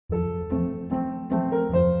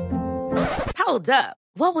Hold up.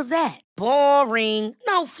 What was that? Boring.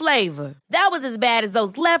 No flavor. That was as bad as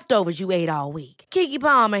those leftovers you ate all week. Keke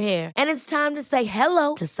Palmer here, and it's time to say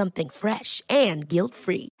hello to something fresh and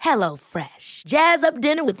guilt-free. Hello Fresh. Jazz up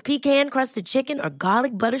dinner with pecan-crusted chicken or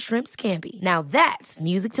garlic butter shrimp scampi. Now that's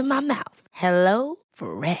music to my mouth. Hello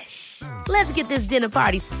Fresh. Let's get this dinner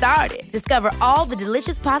party started. Discover all the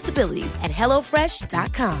delicious possibilities at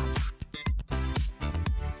hellofresh.com.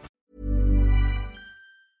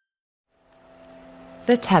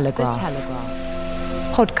 The Telegraph.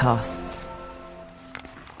 Podcasts.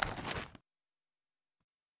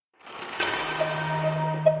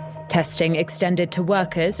 Testing extended to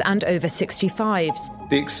workers and over 65s.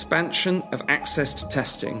 The expansion of access to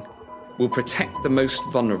testing will protect the most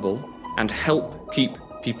vulnerable and help keep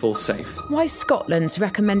people safe. Why Scotland's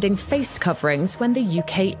recommending face coverings when the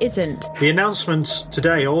UK isn't. The announcement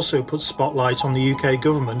today also puts spotlight on the UK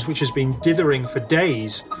government, which has been dithering for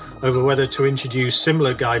days over whether to introduce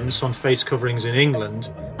similar guidance on face coverings in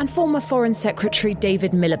England. And former Foreign Secretary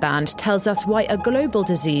David Miliband tells us why a global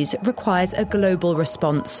disease requires a global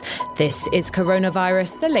response. This is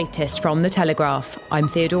Coronavirus, the latest from The Telegraph. I'm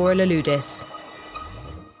Theodora Louloudis.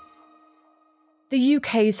 The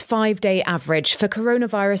UK's 5-day average for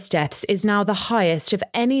coronavirus deaths is now the highest of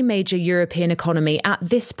any major European economy at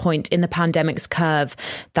this point in the pandemic's curve.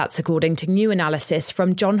 That's according to new analysis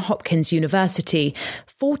from Johns Hopkins University.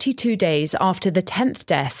 42 days after the 10th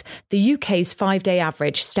death, the UK's 5-day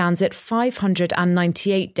average stands at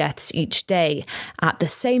 598 deaths each day. At the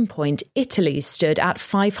same point, Italy stood at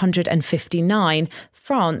 559,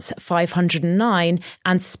 France 509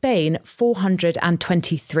 and Spain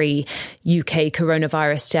 423. UK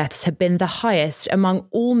coronavirus deaths have been the highest among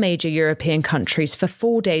all major European countries for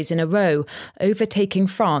 4 days in a row, overtaking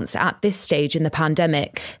France at this stage in the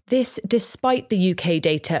pandemic. This despite the UK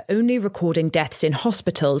data only recording deaths in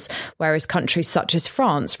hospitals, whereas countries such as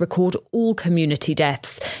France record all community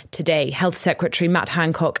deaths. Today, Health Secretary Matt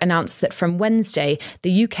Hancock announced that from Wednesday,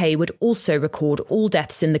 the UK would also record all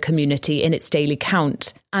deaths in the community in its daily count.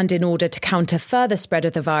 And in order to counter further spread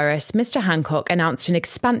of the virus, Mr Hancock announced an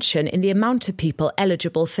expansion in the amount of people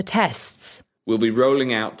eligible for tests. We'll be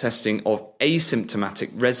rolling out testing of asymptomatic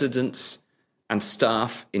residents and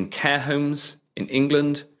staff in care homes in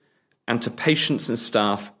England and to patients and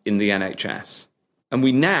staff in the NHS. And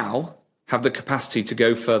we now have the capacity to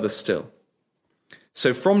go further still.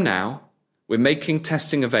 So from now, we're making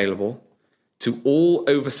testing available to all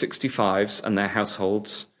over 65s and their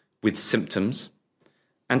households with symptoms,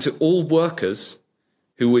 and to all workers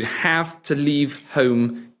who would have to leave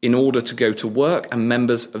home in order to go to work and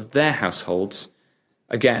members of their households,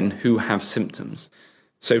 again, who have symptoms.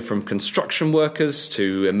 So from construction workers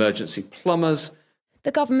to emergency plumbers.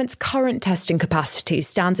 The government's current testing capacity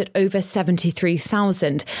stands at over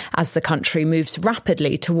 73,000 as the country moves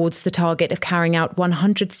rapidly towards the target of carrying out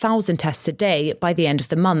 100,000 tests a day by the end of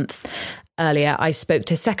the month. Earlier, I spoke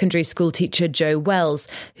to secondary school teacher Joe Wells,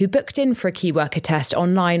 who booked in for a key worker test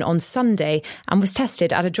online on Sunday and was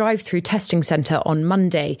tested at a drive-through testing centre on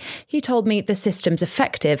Monday. He told me the system's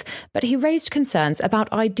effective, but he raised concerns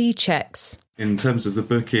about ID checks. In terms of the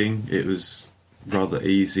booking, it was rather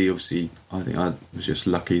easy. Obviously, I think I was just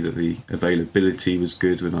lucky that the availability was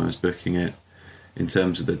good when I was booking it. In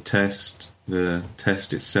terms of the test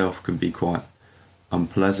itself can be quite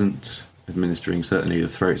unpleasant, administering certainly the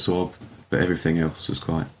throat swab, but everything else was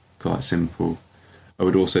quite simple. I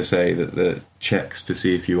would also say that the checks to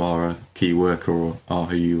see if you are a key worker or are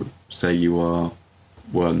who you say you are,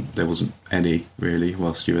 there wasn't any really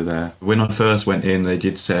whilst you were there. When I first went in, they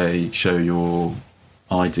did say show your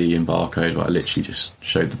ID and barcode. I literally just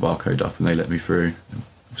showed the barcode up and they let me through.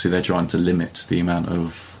 Obviously they're trying to limit the amount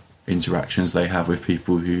of interactions they have with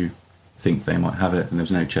people who think they might have it, and there was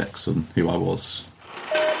no checks on who I was.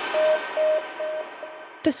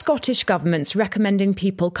 The Scottish Government's recommending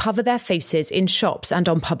people cover their faces in shops and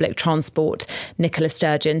on public transport. Nicola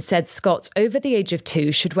Sturgeon said Scots over the age of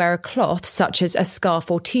 2 should wear a cloth, such as a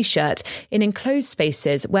scarf or T-shirt, in enclosed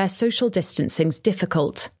spaces where social distancing's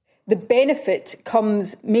difficult. The benefit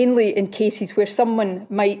comes mainly in cases where someone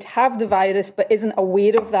might have the virus but isn't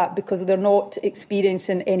aware of that because they're not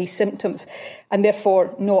experiencing any symptoms and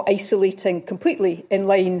therefore not isolating completely in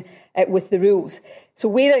line with the rules. So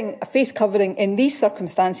wearing a face covering in these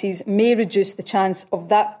circumstances may reduce the chance of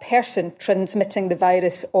that person transmitting the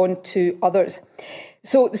virus onto others.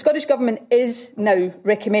 So the Scottish Government is now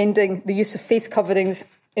recommending the use of face coverings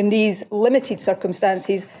in these limited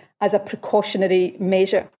circumstances as a precautionary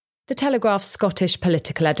measure. The Telegraph's Scottish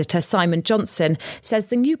political editor Simon Johnson says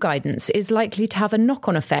the new guidance is likely to have a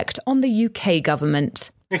knock-on effect on the UK government.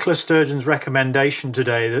 Nicola Sturgeon's recommendation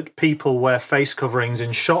today that people wear face coverings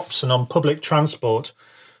in shops and on public transport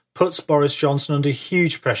puts Boris Johnson under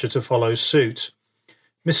huge pressure to follow suit.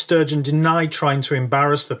 Ms Sturgeon denied trying to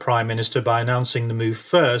embarrass the Prime Minister by announcing the move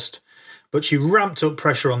first, but she ramped up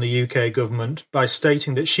pressure on the UK government by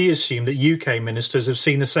stating that she assumed that UK ministers have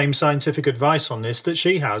seen the same scientific advice on this that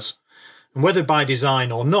she has. And whether by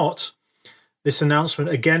design or not, this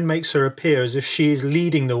announcement again makes her appear as if she is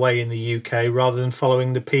leading the way in the UK rather than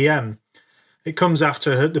following the PM. It comes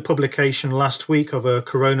after the publication last week of her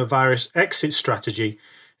coronavirus exit strategy,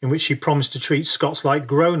 in which she promised to treat Scots like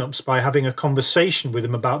grown-ups by having a conversation with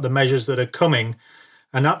them about the measures that are coming,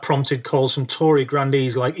 and that prompted calls from Tory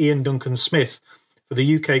grandees like Ian Duncan Smith for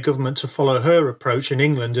the UK government to follow her approach in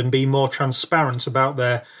England and be more transparent about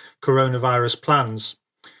their coronavirus plans.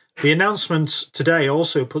 The announcement today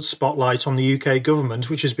also puts spotlight on the UK government,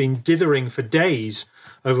 which has been dithering for days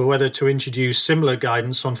over whether to introduce similar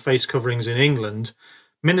guidance on face coverings in England.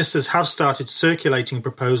 Ministers have started circulating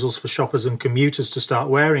proposals for shoppers and commuters to start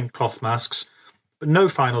wearing cloth masks, but no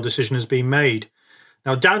final decision has been made.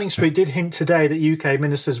 Now, Downing Street did hint today that UK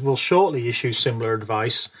ministers will shortly issue similar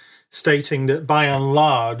advice, stating that by and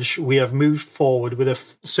large we have moved forward with a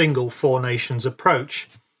single four nations approach.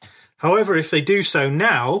 However, if they do so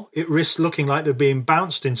now, it risks looking like they're being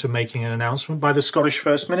bounced into making an announcement by the Scottish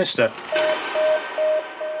First Minister.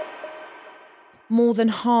 More than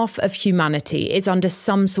half of humanity is under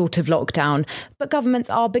some sort of lockdown, but governments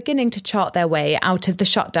are beginning to chart their way out of the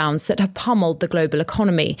shutdowns that have pummeled the global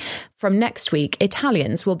economy. From next week,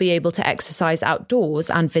 Italians will be able to exercise outdoors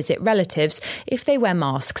and visit relatives if they wear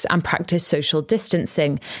masks and practice social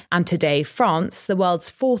distancing. And today, France, the world's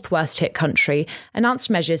fourth worst hit country, announced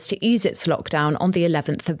measures to ease its lockdown on the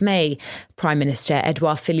 11th of May. Prime Minister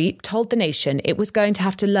Edouard Philippe told the nation it was going to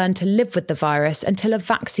have to learn to live with the virus until a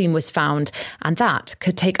vaccine was found, and that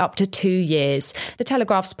could take up to 2 years. The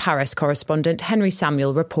Telegraph's Paris correspondent Henry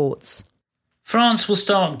Samuel reports. France will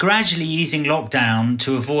start gradually easing lockdown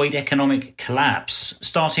to avoid economic collapse,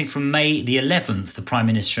 starting from May the 11th, the Prime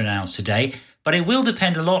Minister announced today, but it will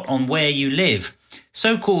depend a lot on where you live.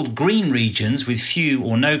 So-called green regions with few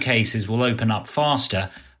or no cases will open up faster,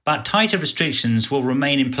 but tighter restrictions will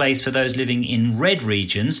remain in place for those living in red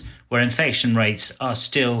regions where infection rates are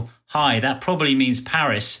still high. That probably means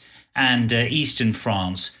Paris and eastern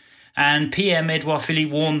France. And PM Edouard Philippe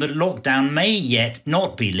warned that lockdown may yet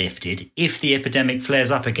not be lifted if the epidemic flares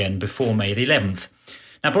up again before May the 11th.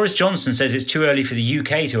 Now, Boris Johnson says it's too early for the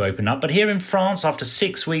UK to open up, but here in France, after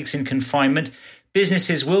 6 weeks in confinement,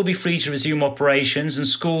 businesses will be free to resume operations and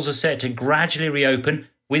schools are set to gradually reopen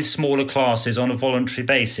with smaller classes on a voluntary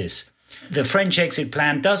basis. The French exit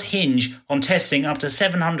plan does hinge on testing up to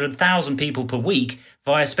 700,000 people per week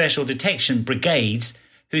via special detection brigades,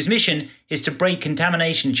 whose mission is to break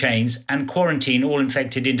contamination chains and quarantine all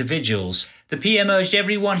infected individuals. The PM urged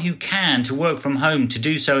everyone who can to work from home to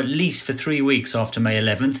do so at least for 3 weeks after May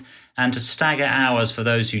 11th and to stagger hours for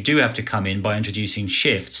those who do have to come in by introducing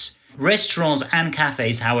shifts. Restaurants and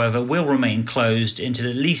cafes, however, will remain closed until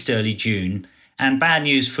at least early June. And bad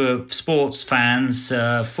news for sports fans,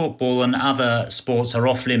 football and other sports are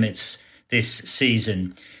off limits this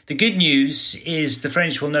season. The good news is the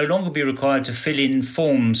French will no longer be required to fill in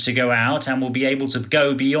forms to go out and will be able to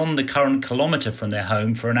go beyond the current kilometre from their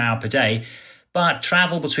home for an hour per day. But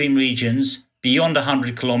travel between regions beyond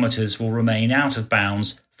 100 kilometres will remain out of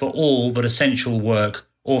bounds for all but essential work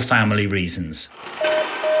or family reasons.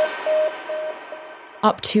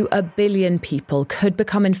 Up to 1 billion people could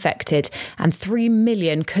become infected and 3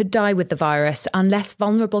 million could die with the virus unless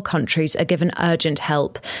vulnerable countries are given urgent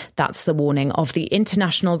help. That's the warning of the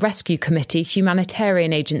International Rescue Committee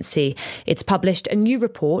humanitarian agency. It's published a new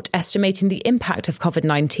report estimating the impact of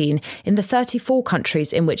COVID-19 in the 34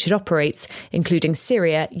 countries in which it operates, including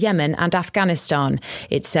Syria, Yemen and Afghanistan.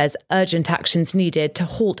 It says urgent actions needed to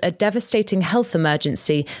halt a devastating health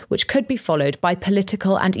emergency, which could be followed by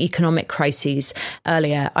political and economic crises.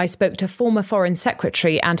 Earlier, I spoke to former Foreign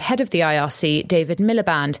Secretary and head of the IRC, David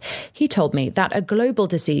Miliband. He told me that a global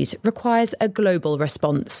disease requires a global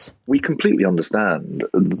response. We completely understand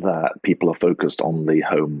that people are focused on the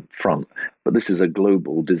home front, but this is a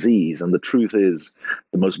global disease. And the truth is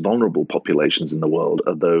the most vulnerable populations in the world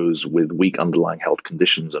are those with weak underlying health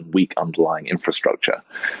conditions and weak underlying infrastructure.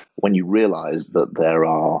 When you realize that there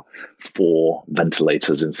are 4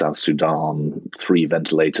 ventilators in South Sudan, 3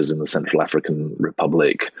 ventilators in the Central African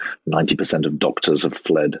Republic, 90% of doctors have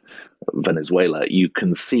fled Venezuela, you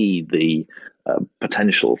can see the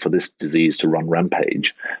potential for this disease to run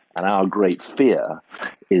rampage. And our great fear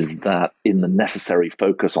is that in the necessary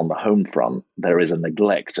focus on the home front, there is a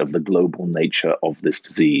neglect of the global nature of this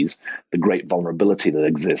disease, the great vulnerability that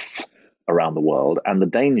exists around the world, and the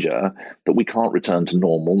danger that we can't return to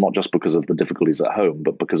normal, not just because of the difficulties at home,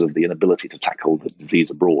 but because of the inability to tackle the disease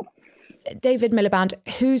abroad. David Miliband,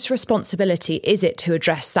 whose responsibility is it to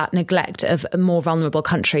address that neglect of more vulnerable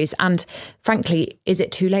countries? And frankly, is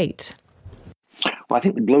it too late? Well, I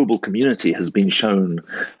think the global community has been shown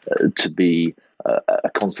to be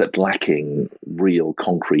a concept lacking real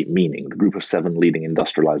concrete meaning. The Group of 7 leading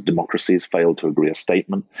industrialized democracies failed to agree a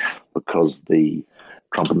statement because the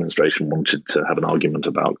Trump administration wanted to have an argument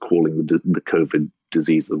about calling the COVID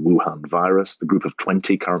disease the Wuhan virus. The Group of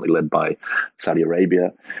 20, currently led by Saudi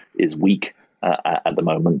Arabia, is weak at the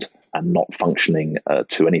moment and not functioning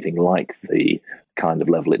to anything like the kind of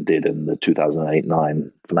level it did in the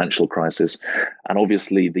 2008-9 financial crisis. And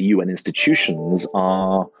obviously the UN institutions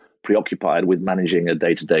are preoccupied with managing a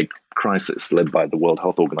day-to-day crisis led by the World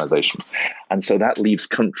Health Organization. And so that leaves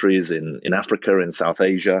countries in Africa, in South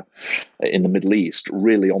Asia, in the Middle East,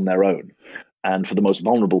 really on their own. And for the most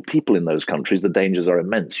vulnerable people in those countries, the dangers are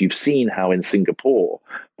immense. You've seen how in Singapore,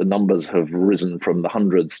 the numbers have risen from the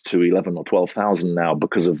hundreds to 11 or 12,000 now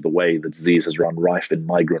because of the way the disease has run rife in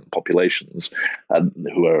migrant populations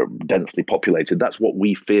who are densely populated. That's what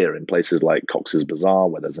we fear in places like Cox's Bazar,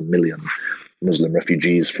 where there's 1 million Muslim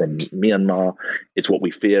refugees from Myanmar. It's what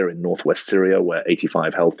we fear in northwest Syria, where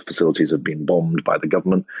 85 health facilities have been bombed by the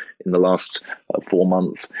government in the last 4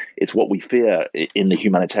 months. It's what we fear in the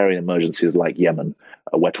humanitarian emergencies like Yemen,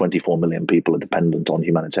 where 24 million people are dependent on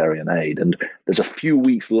humanitarian aid. And there's a few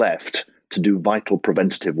weeks left to do vital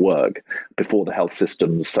preventative work before the health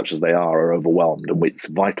systems, such as they are overwhelmed. And it's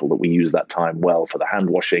vital that we use that time well for the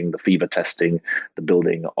hand washing, the fever testing, the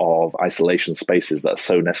building of isolation spaces that are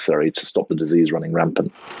so necessary to stop the disease running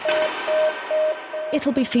rampant.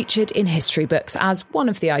 It'll be featured in history books as one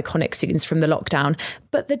of the iconic scenes from the lockdown.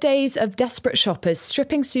 But the days of desperate shoppers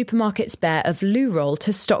stripping supermarkets bare of loo roll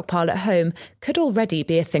to stockpile at home could already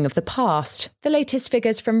be a thing of the past. The latest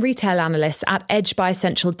figures from retail analysts at Edge by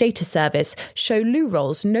Essential Data Service show loo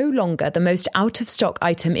rolls no longer the most out-of-stock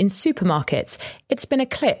item in supermarkets. It's been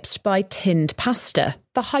eclipsed by tinned pasta.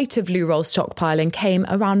 The height of loo roll stockpiling came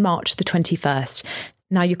around March the 21st.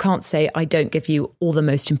 Now, you can't say I don't give you all the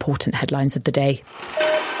most important headlines of the day.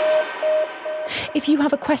 If you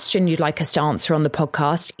have a question you'd like us to answer on the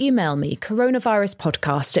podcast, email me,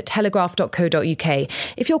 coronaviruspodcast@telegraph.co.uk.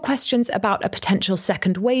 If your question's about a potential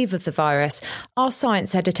second wave of the virus, our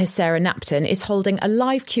science editor Sarah Napton is holding a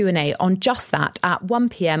live Q&A on just that at 1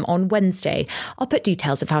 p.m. on Wednesday. I'll put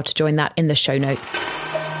details of how to join that in the show notes.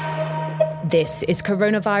 This is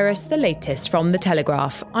Coronavirus, the latest from The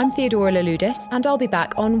Telegraph. I'm Theodora Louloudis, and I'll be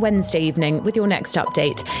back on Wednesday evening with your next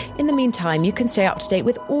update. In the meantime, you can stay up to date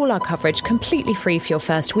with all our coverage completely free for your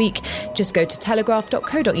first week. Just go to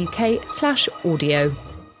telegraph.co.uk/audio.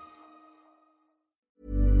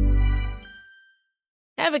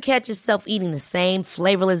 Ever catch yourself eating the same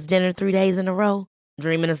flavorless dinner 3 days in a row?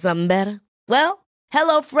 Dreaming of something better? Well,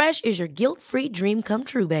 HelloFresh is your guilt-free dream come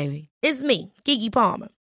true, baby. It's me, Keke Palmer.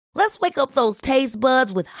 Let's wake up those taste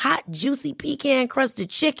buds with hot, juicy pecan-crusted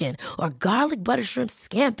chicken or garlic butter shrimp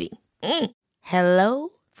scampi. Hello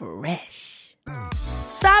Fresh.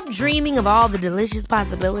 Stop dreaming of all the delicious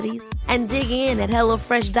possibilities and dig in at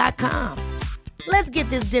HelloFresh.com. Let's get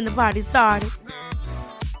this dinner party started.